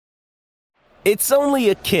It's only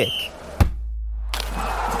a kick,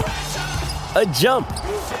 a jump,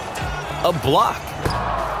 a block.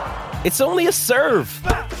 It's only a serve.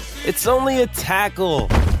 It's only a tackle,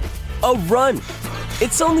 a run.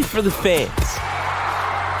 It's only for the fans.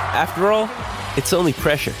 After all, it's only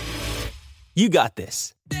pressure. You got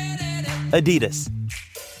this. Adidas.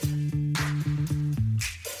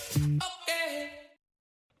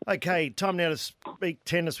 Okay, time now to speak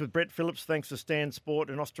tennis with Brett Phillips. Thanks to Stan Sport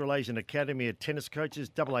and Australasian Academy of Tennis Coaches,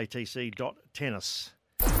 atc.tennis.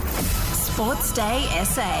 Sportsday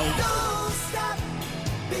SA.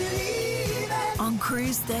 On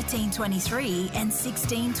Cruise 1323 and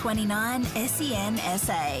 1629 SEN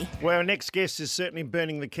SA. Well, our next guest is certainly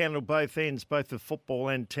burning the candle both ends, both of football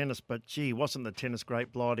and tennis. But, gee, wasn't the tennis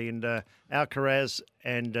great, Blighty? And Alcaraz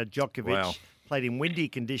and Djokovic played in windy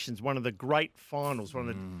conditions, one of the great finals,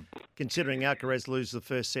 considering Alcaraz loses the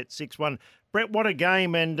first set 6-1. Brett, what a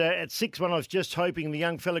game. And at 6-1, I was just hoping the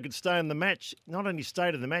young fella could stay in the match. Not only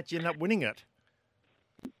stayed in the match, he ended up winning it.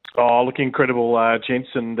 Oh, look, incredible, gents.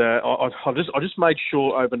 And I just made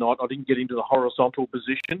sure overnight I didn't get into the horizontal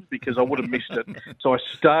position because I would have missed it. So I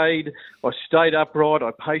stayed upright.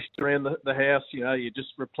 I paced around the house. You know, you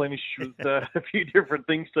just replenish with a few different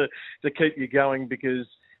things to keep you going because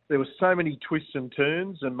there were so many twists and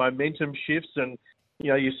turns and momentum shifts. And, you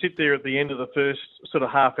know, you sit there at the end of the first sort of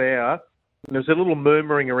half hour and there's a little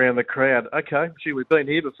murmuring around the crowd. Okay, gee, we've been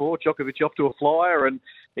here before. Djokovic off to a flyer and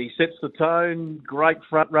he sets the tone, great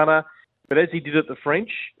front runner. But as he did at the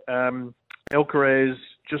French, Alcaraz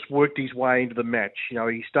just worked his way into the match. You know,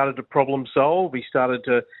 he started to problem solve. He started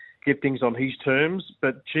to get things on his terms.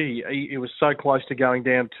 But, gee, he was so close to going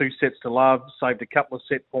down 2-0, saved a couple of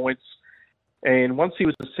set points. And once he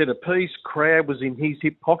was a set apiece, crowd was in his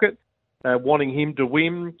hip pocket, wanting him to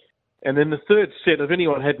win. And then the third set, if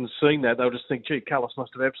anyone hadn't seen that, they would just think, gee, Carlos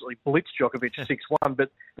must have absolutely blitzed Djokovic 6-1.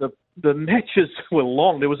 But the matches were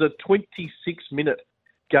long. There was a 26-minute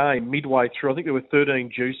game midway through. I think there were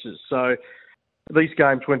 13 juices. So these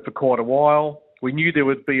games went for quite a while. We knew there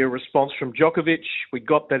would be a response from Djokovic. We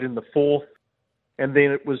got that in the fourth. And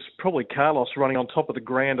then it was probably Carlos running on top of the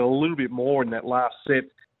ground a little bit more in that last set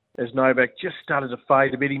as Novak just started to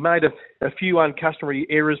fade a bit. He made a few uncustomary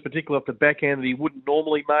errors, particularly off the backhand that he wouldn't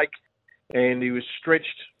normally make. And he was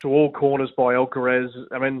stretched to all corners by Alcaraz.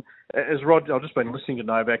 I mean, as Rod, I've just been listening to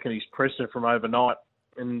Novak and his presser from overnight,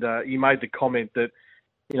 and he made the comment that,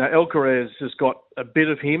 you know, Alcaraz has got a bit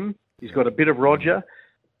of him, he's got a bit of Roger,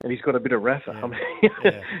 and he's got a bit of Rafa. Yeah. I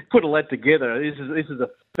mean, put all that together, this is a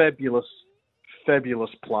fabulous,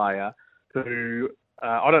 fabulous player who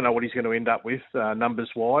I don't know what he's going to end up with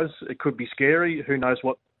numbers-wise. It could be scary. Who knows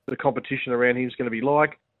what the competition around him is going to be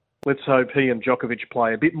like. Let's hope he and Djokovic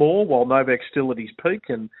play a bit more while Novak's still at his peak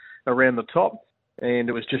and around the top. And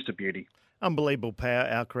it was just a beauty. Unbelievable power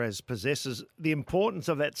Alcaraz possesses. The importance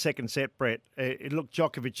of that second set, Brett. Look,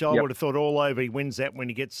 Djokovic, I would have thought all over he wins that when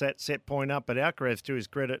he gets that set point up. But Alcaraz, to his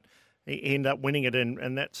credit, he ended up winning it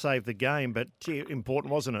and that saved the game. But gee,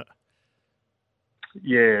 important, wasn't it?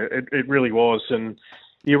 Yeah, it really was. And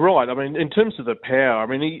you're right. I mean, in terms of the power, I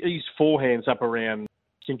mean, he's forehands up around,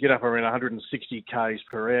 can get up around 160 k's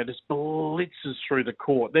per hour, just blitzes through the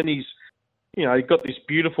court. Then he's got this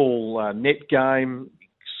beautiful net game,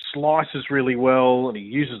 slices really well, and he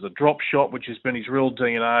uses the drop shot, which has been his real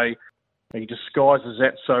DNA. He disguises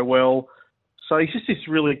that so well. So he's just this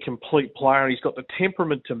really complete player, and he's got the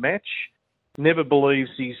temperament to match. Never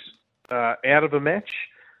believes he's out of a match.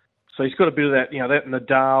 So he's got a bit of that, that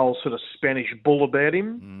Nadal sort of Spanish bull about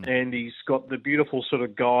him, and he's got the beautiful sort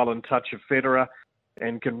of guile and touch of Federer,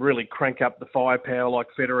 and can really crank up the firepower like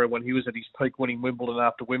Federer when he was at his peak winning Wimbledon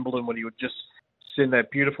after Wimbledon, when he would just send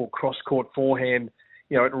that beautiful cross-court forehand,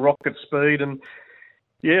 at rocket speed. And,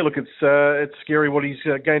 yeah, look, it's scary what he's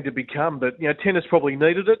going to become. But, tennis probably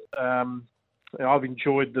needed it. I've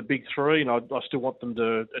enjoyed the big three, and I still want them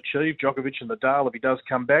to achieve Djokovic and Nadal if he does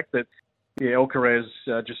come back. But, yeah, Alcaraz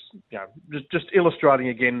just illustrating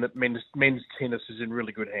again that men's tennis is in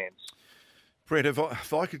really good hands. Brett,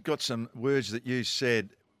 if I could got some words that you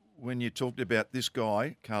said when you talked about this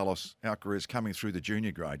guy, Carlos Alcaraz, coming through the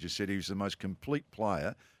junior grade, you said he was the most complete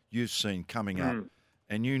player you've seen coming up,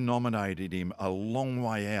 and you nominated him a long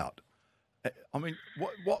way out. I mean,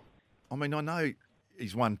 what? I mean, I know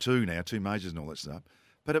he's won two majors and all that stuff,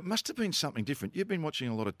 but it must have been something different. You've been watching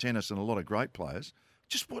a lot of tennis and a lot of great players.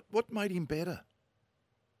 Just what made him better?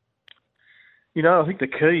 I think the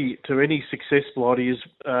key to any success, Blighty, is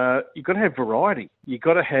you've got to have variety. You've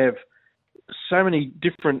got to have so many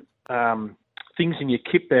different things in your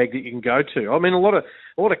kit bag that you can go to. I mean, a lot of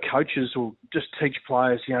coaches will just teach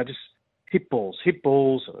players, just hit balls,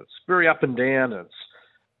 and it's very up and down, and it's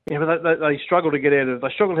but they struggle to get out of. They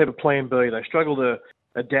struggle to have a plan B. They struggle to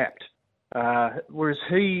adapt. Whereas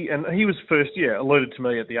he was first, alluded to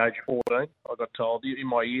me at the age of 14. I got told in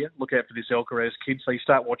my ear, look out for this Alcaraz kid. So you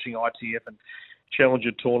start watching ITF and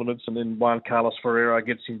Challenger tournaments, and then Juan Carlos Ferrero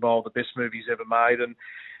gets involved, the best move he's ever made,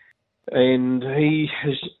 and he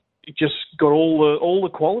has just got all the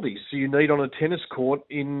qualities you need on a tennis court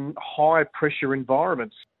in high pressure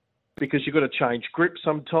environments, because you've got to change grip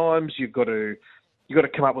sometimes, you've got to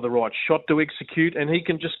come up with the right shot to execute, and he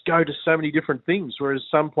can just go to so many different things, whereas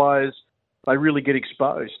some players, they really get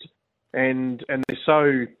exposed, and they're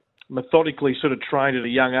so methodically sort of trained at a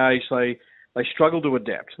young age, they struggle to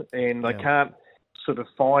adapt, and they can't sort of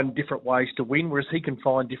find different ways to win, whereas he can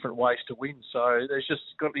find different ways to win. So he's just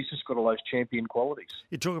got all those champion qualities.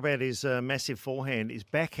 You talk about his massive forehand. His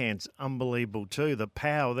backhand's unbelievable too. The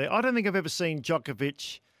power there. I don't think I've ever seen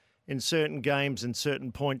Djokovic in certain games and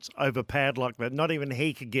certain points overpowered like that. Not even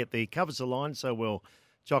he could get there. He covers the line so well,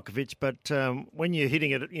 Djokovic. But when you're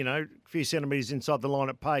hitting it, a few centimetres inside the line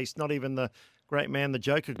at pace, not even the great man, the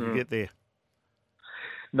Joker, could get there.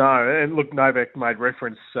 No, and look, Novak made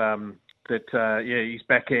reference that his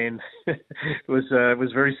backhand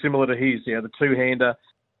was very similar to his. The two-hander,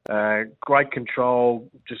 great control,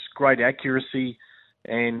 just great accuracy,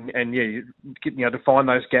 and to find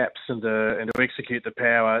those gaps and to execute the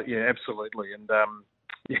power. Yeah, absolutely. And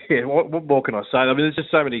what more can I say? I mean, there's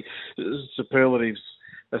just so many superlatives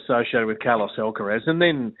associated with Carlos Alcaraz, and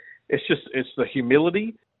then it's the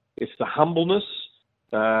humility, it's the humbleness.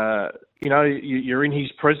 You're in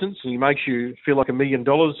his presence, and he makes you feel like $1 million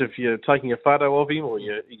if you're taking a photo of him or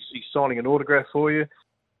he's signing an autograph for you.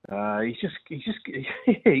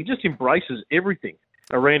 He just embraces everything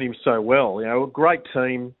around him so well. A great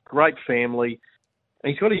team, great family.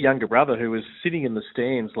 And he's got a younger brother who was sitting in the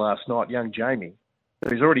stands last night, young Jamie,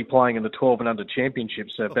 who's already playing in the 12 and under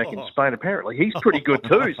championships back in Spain. Apparently, he's pretty good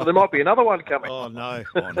too. So there might be another one coming. Oh no!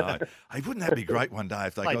 Hey, wouldn't that be great one day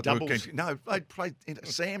if they got doubles? They'd play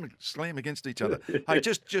slam against each other. Hey,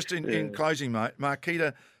 just in closing, mate,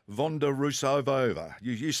 Marketa Vondrousova.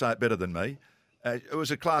 You say it better than me. It was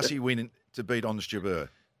a classy win to beat Ons Jabeur.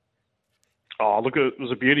 Oh, look, it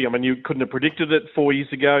was a beauty. I mean, you couldn't have predicted it 4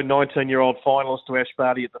 years ago. 19-year-old finalist to Ash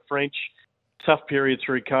Barty at the French. Tough period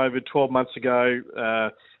through COVID. 12 months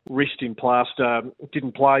ago, wrist in plaster.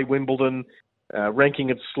 Didn't play Wimbledon. Ranking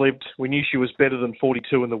had slipped. We knew she was better than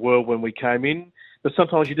 42 in the world when we came in. But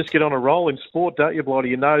sometimes you just get on a roll in sport, don't you, Blighty?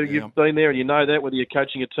 You've been there and you know that, whether you're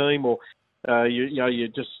coaching a team or you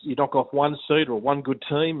knock off one seed or one good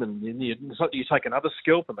team, and you take another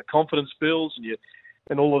scalp, and the confidence builds,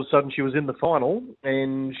 and all of a sudden she was in the final,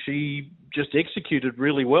 and she just executed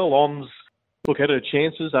really well. Ons, look, had her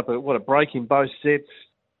chances up at a break in both sets.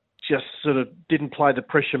 Just sort of didn't play the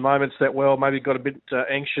pressure moments that well. Maybe got a bit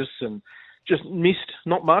anxious and just missed,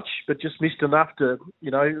 not much, but just missed enough to,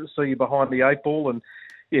 see you behind the eight ball. And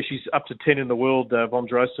she's up to 10 in the world.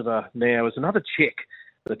 Vondrousova now is another Czech.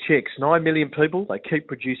 The Czechs, 9 million people, they keep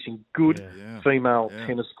producing good female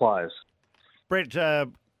tennis players. Brett,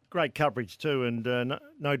 great coverage too, and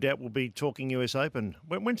no doubt we'll be talking US Open.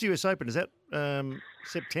 When's the US Open? Is that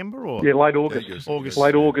September or? Yeah, late August.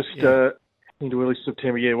 Late August into early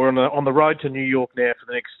September. Yeah, we're on the road to New York now for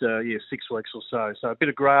the next 6 weeks or so. So a bit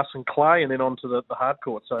of grass and clay, and then on to the hard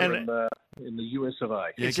courts over in the US of A.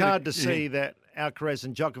 It's hard to see that Alcaraz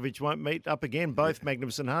and Djokovic won't meet up again. Both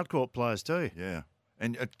magnificent hard court players too. Yeah,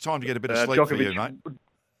 and time to get a bit of sleep for you, mate.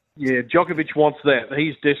 Yeah, Djokovic wants that.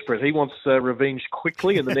 He's desperate. He wants revenge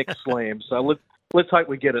quickly in the next slam. So let's hope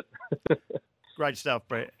we get it. Great stuff,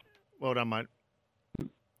 Brett. Well done, mate.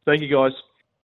 Thank you, guys.